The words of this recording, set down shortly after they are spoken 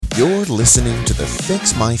You're listening to the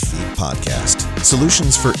Fix My Feet podcast.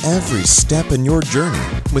 Solutions for every step in your journey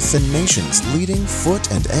with the nation's leading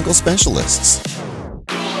foot and ankle specialists.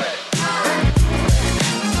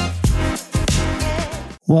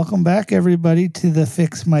 Welcome back, everybody, to the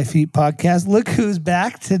Fix My Feet podcast. Look who's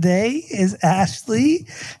back today is Ashley.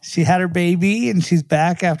 She had her baby, and she's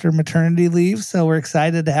back after maternity leave, so we're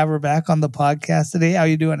excited to have her back on the podcast today. How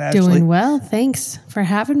you doing, Ashley? Doing well. Thanks for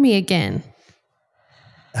having me again.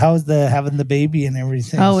 How's having the baby and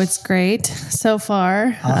everything? Oh, it's great so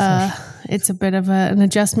far. Awesome. It's a bit of an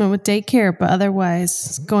adjustment with daycare, but otherwise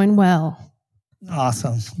it's going well.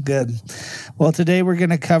 Awesome. Good. Well, today we're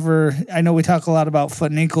going to cover, I know we talk a lot about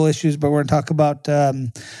foot and ankle issues, but we're going to talk about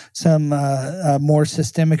some more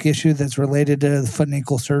systemic issue that's related to the foot and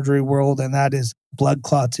ankle surgery world, and that is blood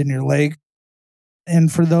clots in your leg.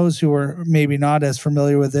 And for those who are maybe not as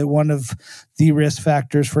familiar with it, one of the risk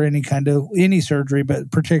factors for any surgery,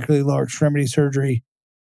 but particularly lower extremity surgery,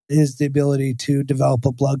 is the ability to develop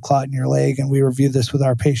a blood clot in your leg. And we review this with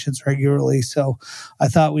our patients regularly. So I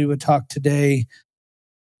thought we would talk today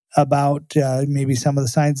about maybe some of the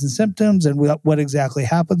signs and symptoms and what exactly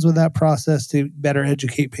happens with that process to better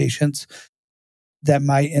educate patients that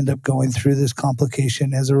might end up going through this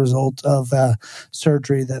complication as a result of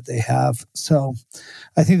surgery that they have. So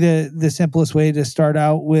I think the simplest way to start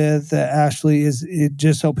out with, Ashley, is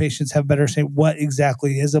just so patients have better say what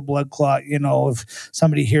exactly is a blood clot. You know, if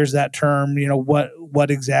somebody hears that term, you know,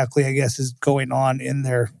 what exactly, I guess, is going on in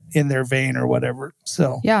their vein or whatever.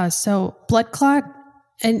 So blood clot,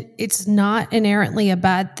 and it's not inherently a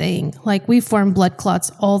bad thing. Like, we form blood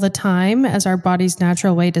clots all the time as our body's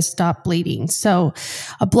natural way to stop bleeding. So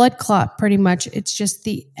a blood clot, pretty much, it's just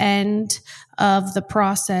the end of the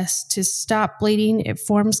process to stop bleeding. It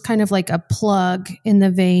forms kind of like a plug in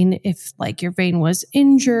the vein. If like your vein was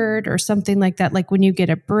injured or something like that, like when you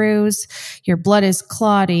get a bruise, your blood is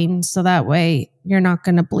clotting. So that way you're not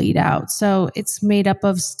going to bleed out. So it's made up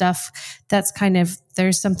of stuff that's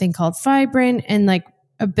there's something called fibrin and like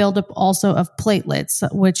a buildup also of platelets,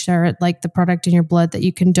 which are like the product in your blood that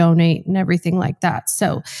you can donate and everything like that.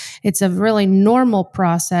 So it's a really normal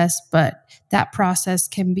process, but that process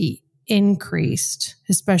can be increased,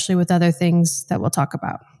 especially with other things that we'll talk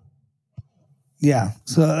about. Yeah,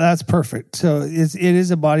 so that's perfect. So it is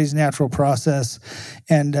a body's natural process,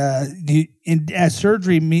 and as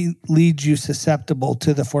surgery leads you susceptible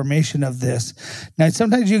to the formation of this. Now,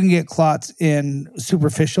 sometimes you can get clots in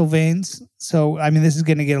superficial veins. So, I mean, this is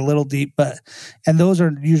going to get a little deep, and those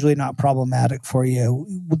are usually not problematic for you.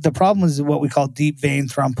 The problem is what we call deep vein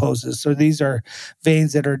thrombosis. So these are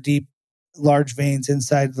veins that are deep, large veins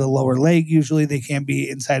inside the lower leg. Usually they can be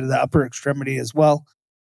inside of the upper extremity as well,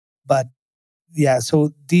 but yeah,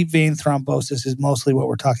 so deep vein thrombosis is mostly what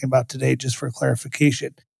we're talking about today, just for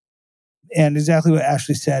clarification. And exactly what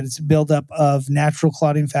Ashley said, it's a buildup of natural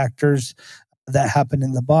clotting factors that happen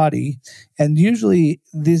in the body. And usually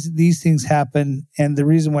these things happen, and the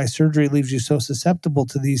reason why surgery leaves you so susceptible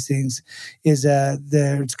to these things is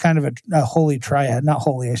there's kind of a holy triad, not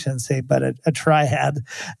holy, I shouldn't say, but a triad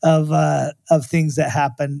of things that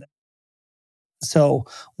happen. So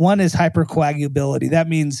one is hypercoagulability. That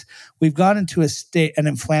means we've gone into an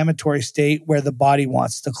inflammatory state where the body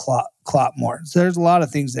wants to clot more. So there's a lot of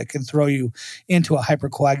things that can throw you into a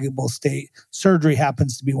hypercoagulable state. Surgery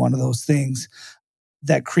happens to be one of those things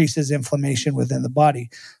that increases inflammation within the body.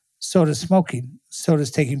 So does smoking. So does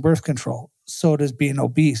taking birth control. So does being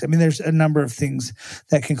obese. I mean, there's a number of things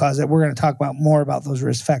that can cause that. We're going to talk more about those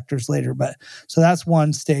risk factors later. But so that's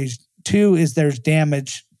one stage. Two is there's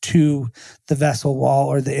damage to the vessel wall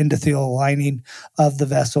or the endothelial lining of the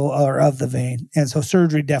vessel or of the vein. And so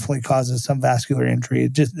surgery definitely causes some vascular injury.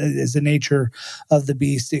 It just is the nature of the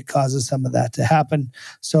beast. It causes some of that to happen.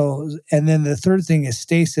 So, and then the third thing is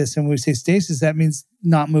stasis. And when we say stasis, that means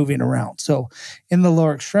not moving around. So in the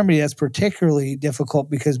lower extremity, that's particularly difficult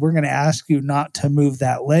because we're going to ask you not to move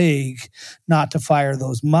that leg, not to fire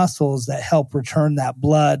those muscles that help return that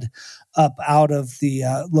blood up out of the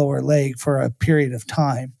lower leg for a period of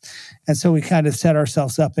time. And so we kind of set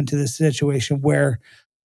ourselves up into this situation where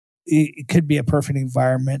it could be a perfect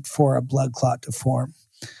environment for a blood clot to form.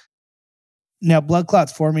 Now, blood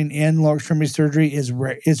clots forming in lower extremity surgery is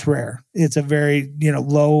rare. It's rare. It's a very,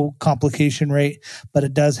 low complication rate, but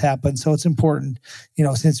it does happen. So it's important,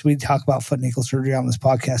 since we talk about foot and ankle surgery on this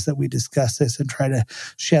podcast, that we discuss this and try to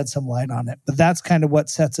shed some light on it. But that's kind of what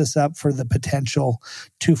sets us up for the potential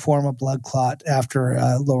to form a blood clot after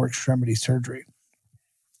lower extremity surgery.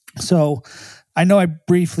 So I know I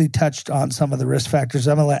briefly touched on some of the risk factors.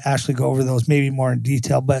 I'm going to let Ashley go over those maybe more in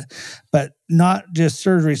detail, but not just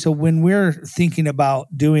surgery. So when we're thinking about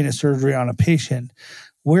doing a surgery on a patient,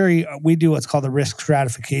 we do what's called a risk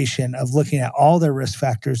stratification of looking at all the risk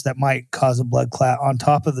factors that might cause a blood clot on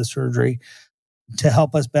top of the surgery to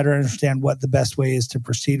help us better understand what the best way is to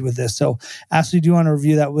proceed with this. So, Ashley, do you want to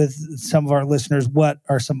review that with some of our listeners? What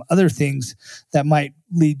are some other things that might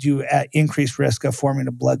lead you at increased risk of forming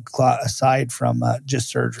a blood clot aside from just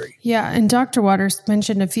surgery? Yeah, and Dr. Waters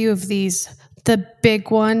mentioned a few of these. The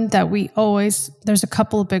big one that there's a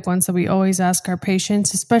couple of big ones that we always ask our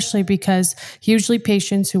patients, especially because usually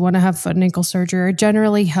patients who want to have foot and ankle surgery are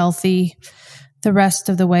generally healthy the rest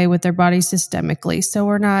of the way with their body systemically. So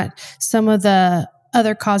we're not, some of the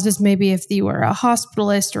other causes, maybe if you were a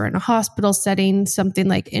hospitalist or in a hospital setting, something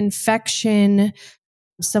like infection,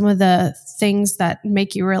 some of the things that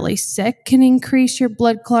make you really sick can increase your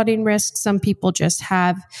blood clotting risk. Some people just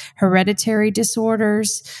have hereditary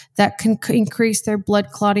disorders that can increase their blood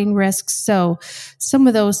clotting risks. So some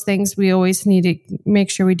of those things we always need to make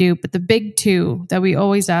sure we do. But the big two that we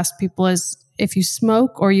always ask people is if you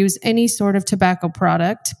smoke or use any sort of tobacco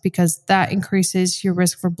product, because that increases your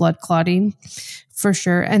risk for blood clotting for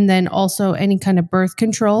sure. And then also any kind of birth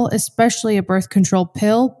control, especially a birth control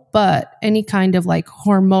pill, but any kind of like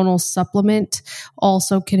hormonal supplement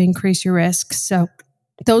also can increase your risk. So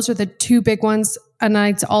those are the two big ones. And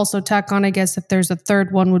I'd also tack on, I guess, if there's a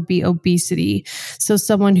third one would be obesity. So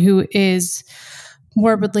someone who is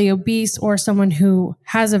morbidly obese or someone who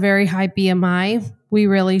has a very high BMI, we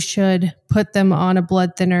really should put them on a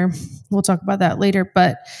blood thinner. We'll talk about that later,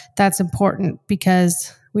 but that's important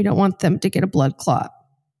because we don't want them to get a blood clot.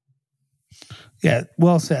 Yeah,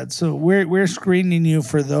 well said. So we're screening you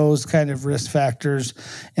for those kind of risk factors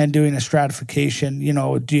and doing a stratification. You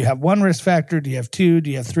know, do you have one risk factor? Do you have two? Do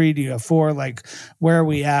you have three? Do you have four? Like, where are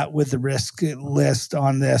we at with the risk list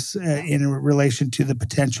on this in relation to the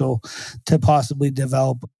potential to possibly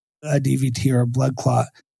develop a DVT or a blood clot?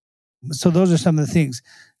 So those are some of the things.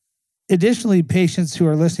 Additionally, patients who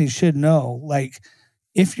are listening should know, like,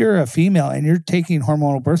 if you're a female and you're taking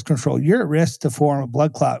hormonal birth control, you're at risk to form a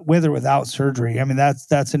blood clot with or without surgery. I mean,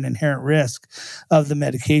 that's an inherent risk of the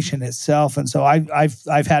medication itself. And so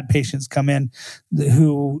I've had patients come in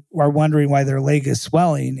who are wondering why their leg is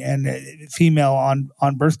swelling, and a female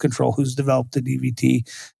on birth control who's developed a DVT,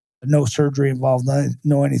 no surgery involved,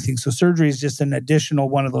 no anything. So surgery is just an additional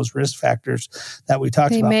one of those risk factors that we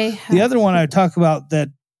talked about. The other one I would talk about that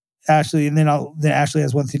Ashley, and then Ashley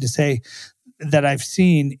has one thing to say that I've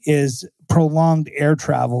seen is prolonged air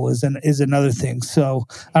travel is another thing. So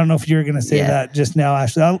I don't know if you're going to say that just now,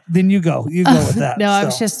 Ashley. Then you go with that. No, I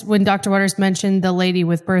was just, when Dr. Waters mentioned the lady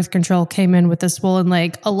with birth control came in with a swollen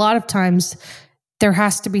leg, a lot of times there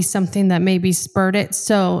has to be something that maybe spurred it.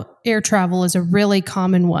 So air travel is a really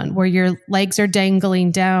common one where your legs are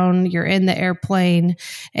dangling down, you're in the airplane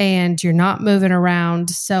and you're not moving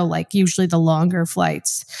around. So like usually the longer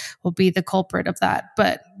flights will be the culprit of that.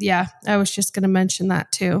 But yeah, I was just going to mention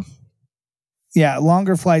that too. Yeah,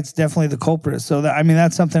 longer flights, definitely the culprit. So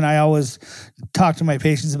that's something I always talk to my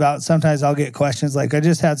patients about. Sometimes I'll get questions like, I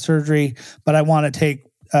just had surgery, but I want to take,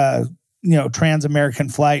 trans-American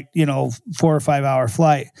flight, 4 or 5 hour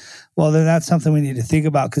flight. Well, then that's something we need to think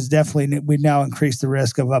about, because definitely we now increase the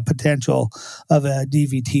risk of a potential of a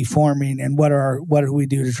DVT forming. And what do we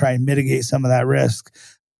do to try and mitigate some of that risk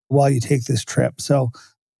while you take this trip? So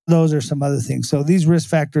those are some other things. So these risk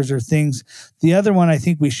factors are things. The other one I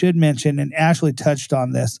think we should mention, and Ashley touched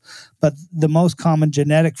on this, but the most common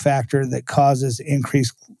genetic factor that causes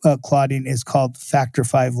increased clotting is called factor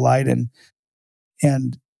V Leiden.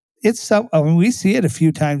 And we see it a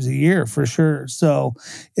few times a year for sure. So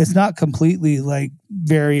it's not completely like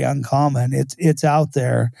very uncommon. It's out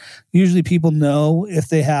there. Usually people know if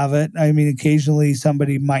they have it. I mean, occasionally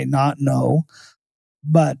somebody might not know,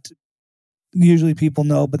 but usually people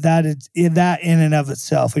know. But that in and of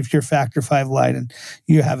itself, if you're factor V Leiden,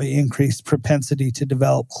 you have an increased propensity to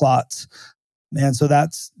develop clots. And so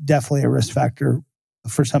that's definitely a risk factor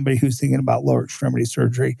for somebody who's thinking about lower extremity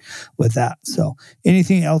surgery with that. So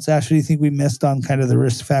anything else, Ashley, you think we missed on kind of the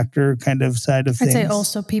risk factor kind of side of things? I'd say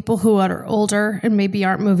also people who are older and maybe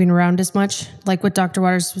aren't moving around as much, like what Dr.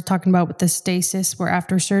 Waters was talking about with the stasis, where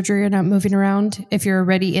after surgery you're not moving around. If you're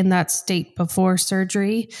already in that state before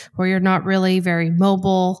surgery, where you're not really very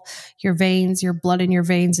mobile, your blood in your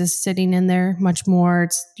veins is sitting in there much more.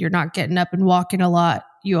 You're not getting up and walking a lot.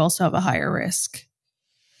 You also have a higher risk.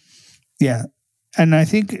 Yeah. And I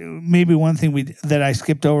think maybe one thing that I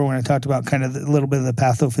skipped over when I talked about kind of a little bit of the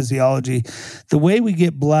pathophysiology, the way we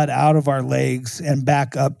get blood out of our legs and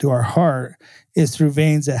back up to our heart is through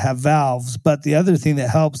veins that have valves. But the other thing that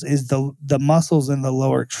helps is the muscles in the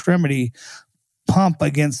lower extremity pump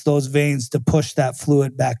against those veins to push that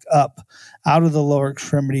fluid back up out of the lower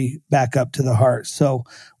extremity back up to the heart. So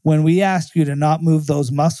when we ask you to not move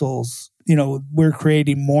those muscles, we're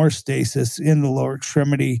creating more stasis in the lower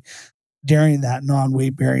extremity during that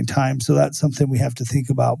non-weight bearing time. So that's something we have to think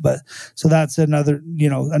about. But so that's another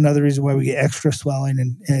reason why we get extra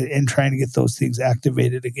swelling and trying to get those things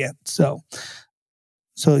activated again. So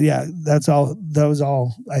yeah, that was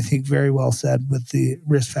all, I think, very well said with the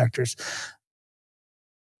risk factors.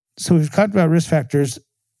 So we've talked about risk factors.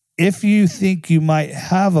 If you think you might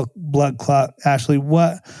have a blood clot, Ashley,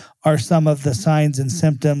 what are some of the signs and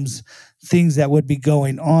symptoms, things that would be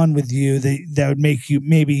going on with you that would make you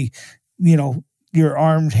maybe, your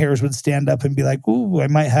arm hairs would stand up and be like, ooh, I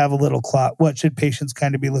might have a little clot. What should patients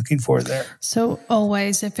kind of be looking for there? So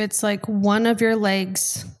always, if it's like one of your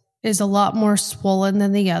legs is a lot more swollen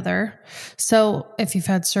than the other. So if you've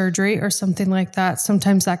had surgery or something like that,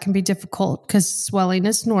 sometimes that can be difficult because swelling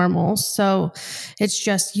is normal. So it's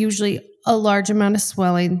just usually a large amount of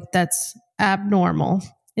swelling that's abnormal.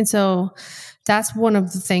 And so that's one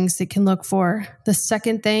of the things that can look for. The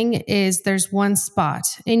second thing is there's one spot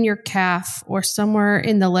in your calf or somewhere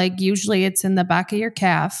in the leg. Usually it's in the back of your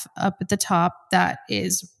calf up at the top that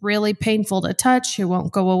is really painful to touch. It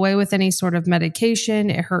won't go away with any sort of medication.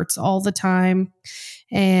 It hurts all the time.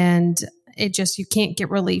 And you can't get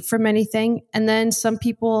relief from anything. And then some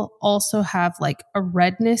people also have like a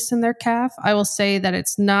redness in their calf. I will say that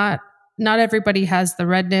it's not everybody has the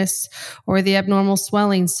redness or the abnormal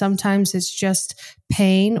swelling. Sometimes it's just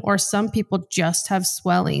pain, or some people just have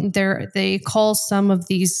swelling. They call some of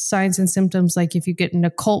these signs and symptoms, like if you get an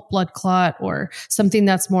occult blood clot or something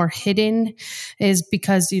that's more hidden, is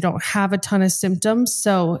because you don't have a ton of symptoms.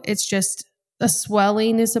 So it's just the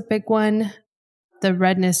swelling is a big one, the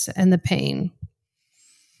redness and the pain.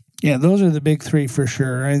 Yeah, those are the big three for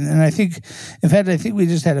sure. And I think, in fact, we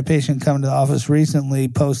just had a patient come to the office recently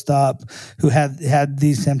post-op who had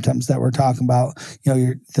these symptoms that we're talking about.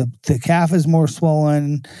 The calf is more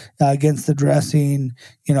swollen against the dressing.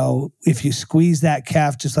 If you squeeze that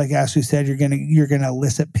calf, just like Ashley said, you're gonna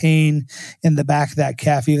elicit pain in the back of that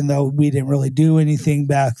calf, even though we didn't really do anything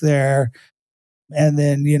back there. And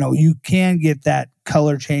then, you can get that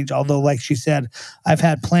color change. Although, like she said, I've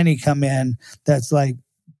had plenty come in that's like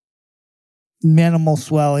minimal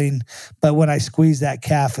swelling, but when I squeeze that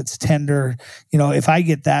calf, it's tender. If I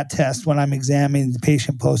get that test when I'm examining the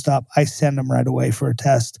patient post-op, I send them right away for a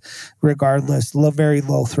test, regardless. Very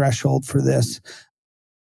low threshold for this,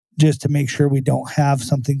 just to make sure we don't have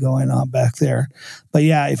something going on back there. But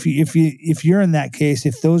yeah, if you're in that case,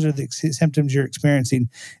 if those are the symptoms you're experiencing,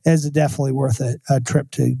 it is definitely worth a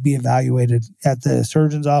trip to be evaluated at the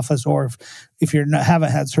surgeon's office, or if you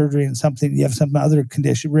haven't had surgery and something, you have some other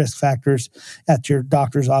condition risk factors at your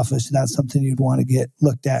doctor's office, and that's something you'd want to get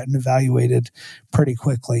looked at and evaluated pretty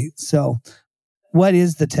quickly. So what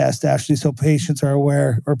is the test, Ashley? So patients are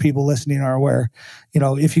aware, or people listening are aware.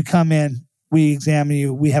 If you come in, we examine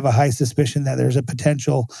you, we have a high suspicion that there's a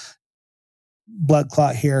potential blood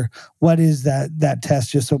clot here. What is that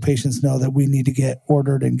test, just so patients know that we need to get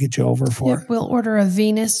ordered and get you over for? We'll order a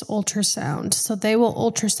venous ultrasound. So they will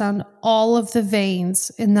ultrasound all of the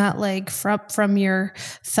veins in that leg from your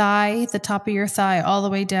thigh, the top of your thigh, all the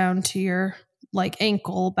way down to your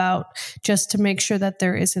ankle, just to make sure that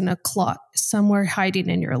there isn't a clot somewhere hiding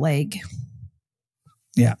in your leg.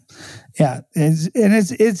 Yeah.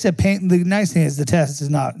 It's a pain. The nice thing is the test is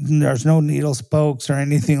there's no needle spokes or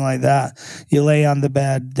anything like that. You lay on the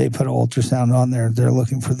bed, they put an ultrasound on there. They're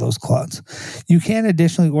looking for those clots. You can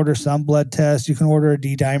additionally order some blood tests. You can order a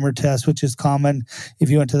D-dimer test, which is common. If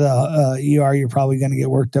you went to the ER, you're probably going to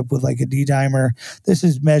get worked up with like a D-dimer. This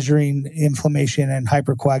is measuring inflammation and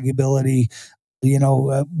hypercoagulability,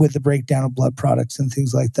 with the breakdown of blood products and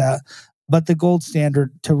things like that. But the gold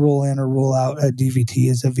standard to rule in or rule out a DVT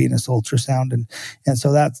is a venous ultrasound, and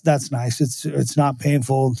so that's nice. It's not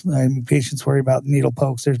painful. I mean, patients worry about needle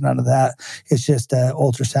pokes. There's none of that. It's just an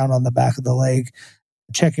ultrasound on the back of the leg,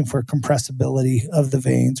 checking for compressibility of the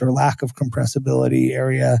veins or lack of compressibility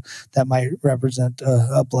area that might represent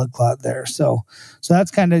a blood clot there. So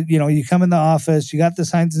that's kind of, you come in the office, you got the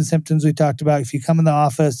signs and symptoms we talked about. If you come in the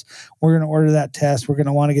office, we're going to order that test. We're going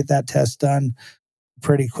to want to get that test done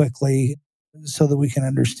pretty quickly so that we can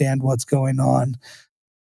understand what's going on.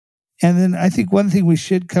 And then I think one thing we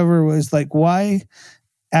should cover was why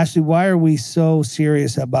Ashley, why are we so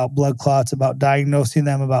serious about blood clots, about diagnosing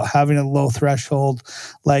them, about having a low threshold?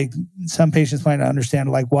 Like, some patients might not understand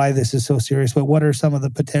like why this is so serious, but what are some of the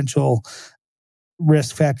potential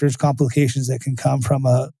risk factors, complications that can come from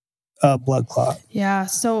a blood clot? Yeah.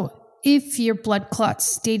 So if your blood clot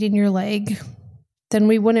stayed in your leg, then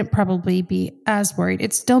we wouldn't probably be as worried.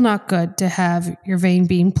 It's still not good to have your vein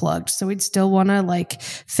being plugged. So we'd still want to like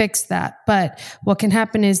fix that. But what can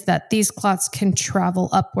happen is that these clots can travel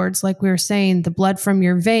upwards. Like we were saying, the blood from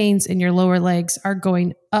your veins in your lower legs are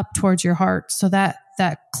going up towards your heart. So that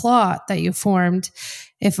clot that you formed,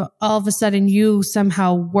 if all of a sudden you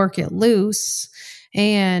somehow work it loose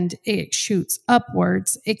and it shoots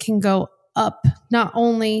upwards, it can go up not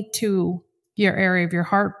only to your area of your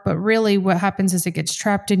heart, but really what happens is it gets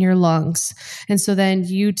trapped in your lungs. And so then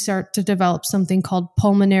you'd start to develop something called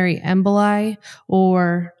pulmonary emboli,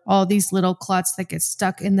 or all these little clots that get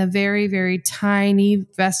stuck in the very, very tiny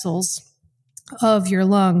vessels of your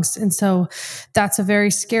lungs. And so that's a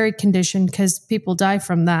very scary condition because people die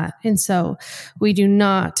from that. And so we do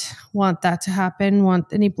not want that to happen,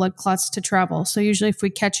 want any blood clots to travel. So usually if we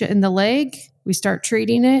catch it in the leg, we start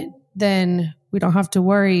treating it, then we don't have to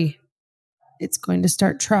worry it's going to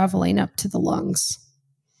start traveling up to the lungs.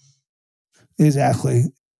 Exactly.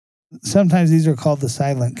 Sometimes these are called the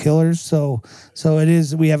silent killers. So it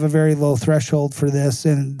is, we have a very low threshold for this.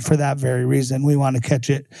 And for that very reason, we want to catch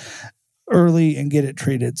it early and get it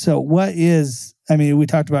treated. So what is, I mean, we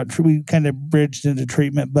talked about, we kind of bridged into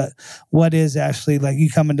treatment, but what is actually, like, you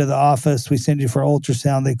come into the office, we send you for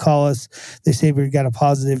ultrasound, they call us, they say we got a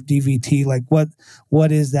positive DVT. Like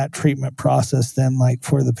what is that treatment process then like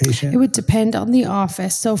for the patient? It would depend on the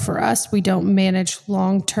office. So for us, we don't manage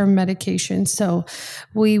long-term medication. So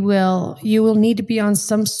you will need to be on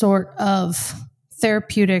some sort of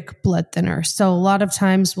therapeutic blood thinner. So a lot of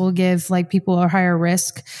times we'll give, like, people who are higher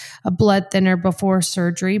risk a blood thinner before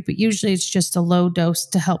surgery, but usually it's just a low dose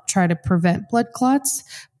to help try to prevent blood clots.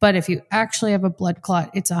 But if you actually have a blood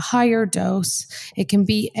clot, it's a higher dose. It can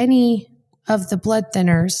be any of the blood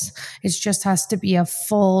thinners. It just has to be a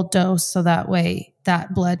full dose. So that way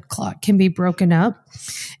that blood clot can be broken up.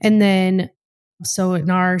 And then, so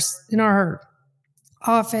in our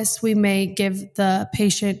office, we may give the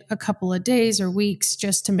patient a couple of days or weeks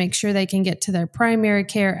just to make sure they can get to their primary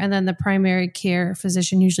care. And then the primary care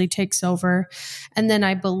physician usually takes over. And then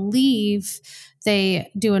I believe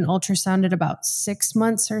they do an ultrasound at about 6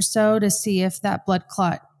 months or so to see if that blood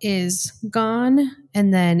clot is gone.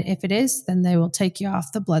 And then if it is, then they will take you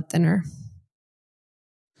off the blood thinner.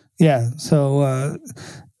 Yeah. So,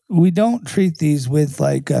 we don't treat these with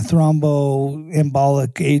like a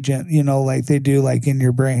thromboembolic agent, like they do like in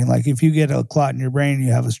your brain. Like if you get a clot in your brain and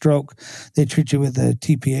you have a stroke, they treat you with a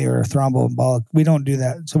TPA or a thromboembolic. We don't do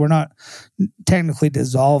that. So we're not technically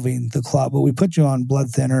dissolving the clot, but we put you on blood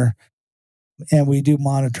thinner and we do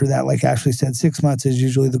monitor that. Like Ashley said, 6 months is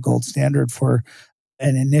usually the gold standard for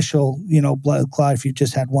an initial, blood clot. If you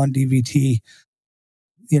just had one DVT,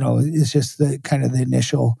 it's just the kind of the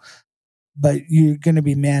initial. But you're going to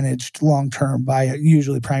be managed long-term by a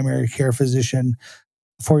usually primary care physician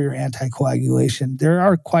for your anticoagulation. There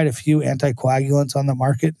are quite a few anticoagulants on the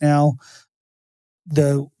market now.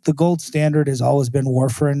 The gold standard has always been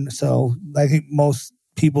warfarin. So I think most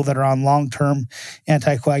people that are on long-term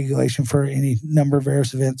anticoagulation for any number of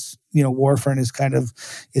various events, warfarin is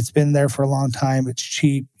it's been there for a long time. It's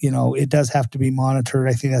cheap. It does have to be monitored.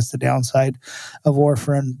 I think that's the downside of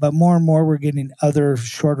warfarin. But more and more, we're getting other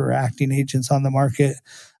shorter acting agents on the market.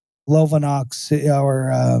 Lovenox,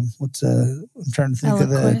 or I'm trying to think Eliquis. of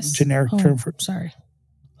the generic term for. Sorry,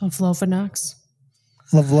 of Lovenox.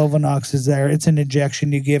 Lovenox is there. It's an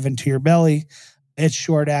injection you give into your belly. It's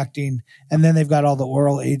short acting. And then they've got all the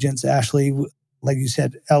oral agents. Ashley, like you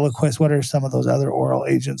said, Eliquis. What are some of those other oral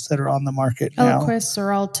agents that are on the market now? Eliquis,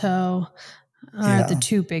 Xarelto, the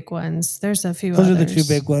two big ones. There's a few Those others. are the two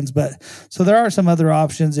big ones. But so there are some other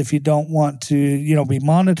options if you don't want to, be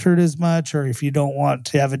monitored as much, or if you don't want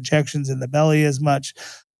to have injections in the belly as much.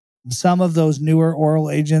 Some of those newer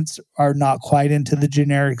oral agents are not quite into the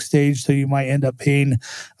generic stage, so you might end up paying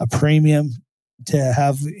a premium to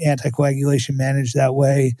have anticoagulation managed that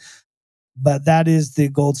way. But that is the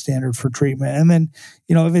gold standard for treatment. And then,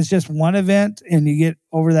 if it's just one event and you get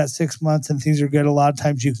over that 6 months and things are good, a lot of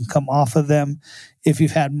times you can come off of them. If you've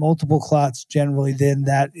had multiple clots, generally, then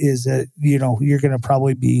that is you're going to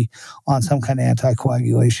probably be on some kind of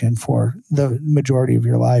anticoagulation for the majority of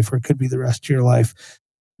your life, or it could be the rest of your life,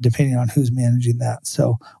 depending on who's managing that.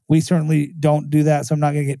 So we certainly don't do that. So I'm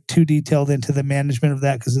not going to get too detailed into the management of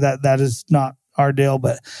that, because that is not our deal,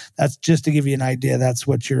 but that's just to give you an idea. That's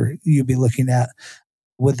what you'd be looking at.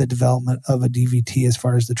 with the development of a DVT as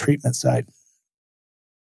far as the treatment side.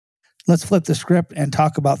 Let's flip the script and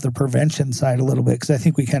talk about the prevention side a little bit, because I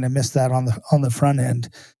think we kind of missed that on the front end.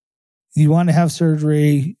 You want to have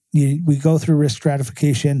surgery. We go through risk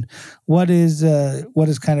stratification. What is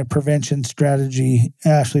kind of prevention strategy,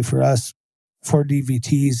 Ashley, for us for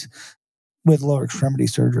DVTs with lower extremity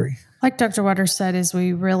surgery? Like Dr. Waters said, is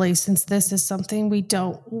we really, since this is something we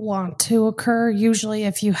don't want to occur, usually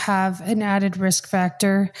if you have an added risk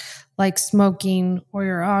factor like smoking or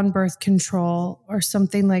you're on birth control or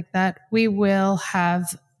something like that, we will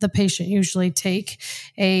have the patient usually take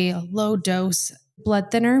a low dose blood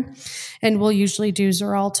thinner, and we'll usually do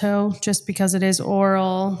Xarelto just because it is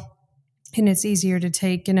oral and it's easier to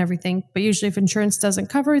take and everything. But usually if insurance doesn't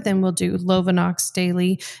cover, then we'll do Lovenox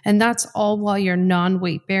daily. And that's all while you're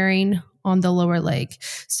non-weight bearing on the lower leg.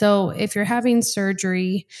 So if you're having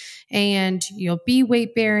surgery and you'll be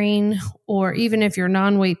weight bearing, or even if you're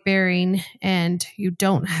non-weight bearing and you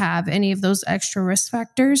don't have any of those extra risk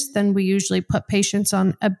factors, then we usually put patients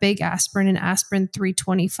on a big aspirin and aspirin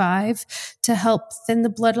 325 to help thin the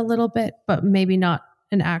blood a little bit, but maybe not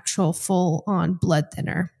an actual full-on blood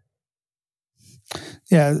thinner.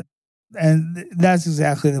 Yeah, and that's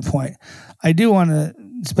exactly the point. I do want to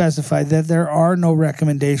specify that there are no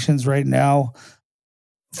recommendations right now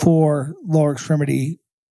for lower extremity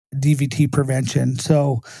DVT prevention.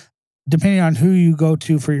 So depending on who you go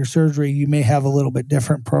to for your surgery, you may have a little bit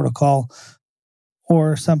different protocol.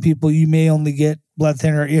 Or some people, you may only get blood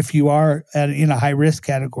thinner if you are in a high risk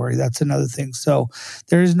category. That's another thing. So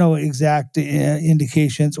there is no exact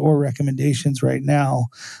indications or recommendations right now.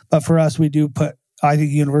 But for us, we do put, I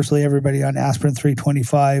think, universally everybody on aspirin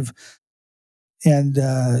 325. And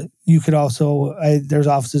you could also, there's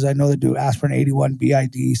offices I know that do aspirin 81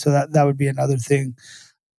 BID. So that would be another thing.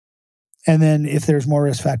 And then if there's more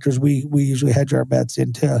risk factors, we usually hedge our bets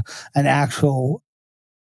into an actual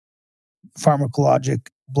pharmacologic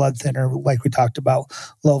blood thinner, like we talked about,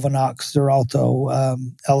 Lovenox, Xarelto,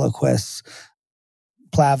 Eliquis,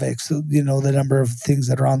 Plavix, the number of things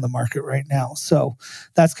that are on the market right now. So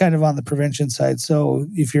that's kind of on the prevention side. So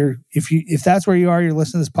if that's where you are, you're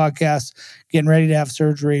listening to this podcast, getting ready to have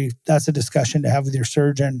surgery, that's a discussion to have with your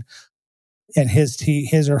surgeon and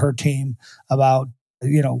his or her team about,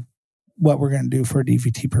 what we're going to do for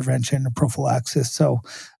DVT prevention or prophylaxis. So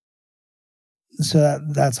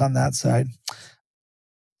that's on that side.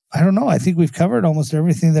 I don't know. I think we've covered almost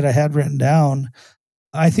everything that I had written down.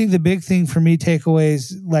 I think the big thing for me,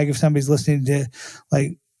 takeaways, like if somebody's listening to,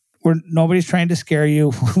 nobody's trying to scare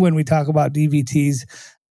you when we talk about DVTs.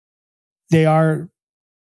 They are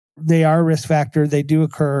a risk factor. They do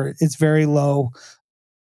occur. It's very low.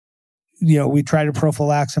 We try to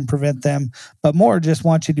prophylax and prevent them, but more just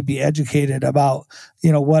want you to be educated about,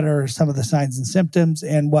 what are some of the signs and symptoms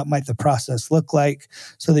and what might the process look like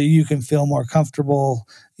so that you can feel more comfortable,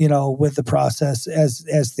 with the process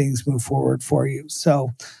as things move forward for you.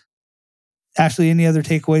 So, Ashley, any other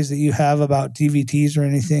takeaways that you have about DVTs or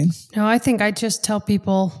anything? No, I think I just tell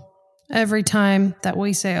people every time that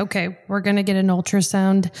we say, okay, we're going to get an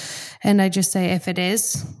ultrasound. And I just say, if it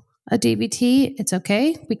is a DVT, it's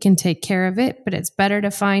okay. We can take care of it, but it's better to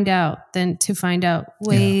find out than to find out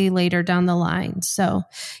way later down the line. So,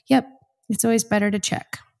 yep, it's always better to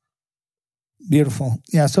check. Beautiful.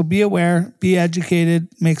 Yeah. So be aware, be educated,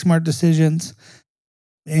 make smart decisions.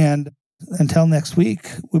 And until next week,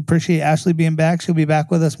 we appreciate Ashley being back. She'll be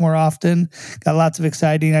back with us more often. Got lots of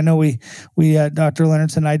exciting. I know we Dr.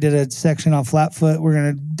 Leonardson and I did a section on flat foot. We're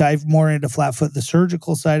going to dive more into flat foot, the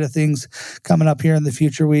surgical side of things coming up here in the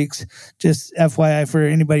future weeks. Just FYI for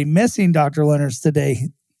anybody missing Dr. Leonard's today,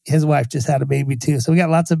 his wife just had a baby too. So we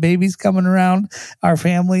got lots of babies coming around our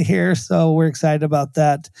family here. So we're excited about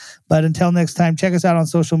that. But until next time, check us out on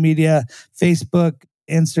social media, Facebook,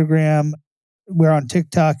 Instagram. We're on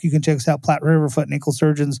TikTok. You can check us out, Platte River Foot and Ankle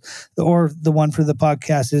Surgeons, or the one for the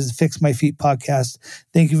podcast is Fix My Feet Podcast.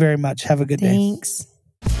 Thank you very much. Have a good day.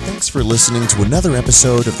 Thanks for listening to another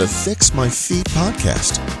episode of the Fix My Feet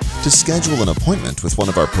Podcast. To schedule an appointment with one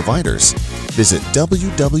of our providers, visit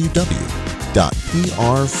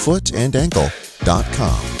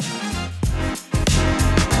www.prfootandankle.com.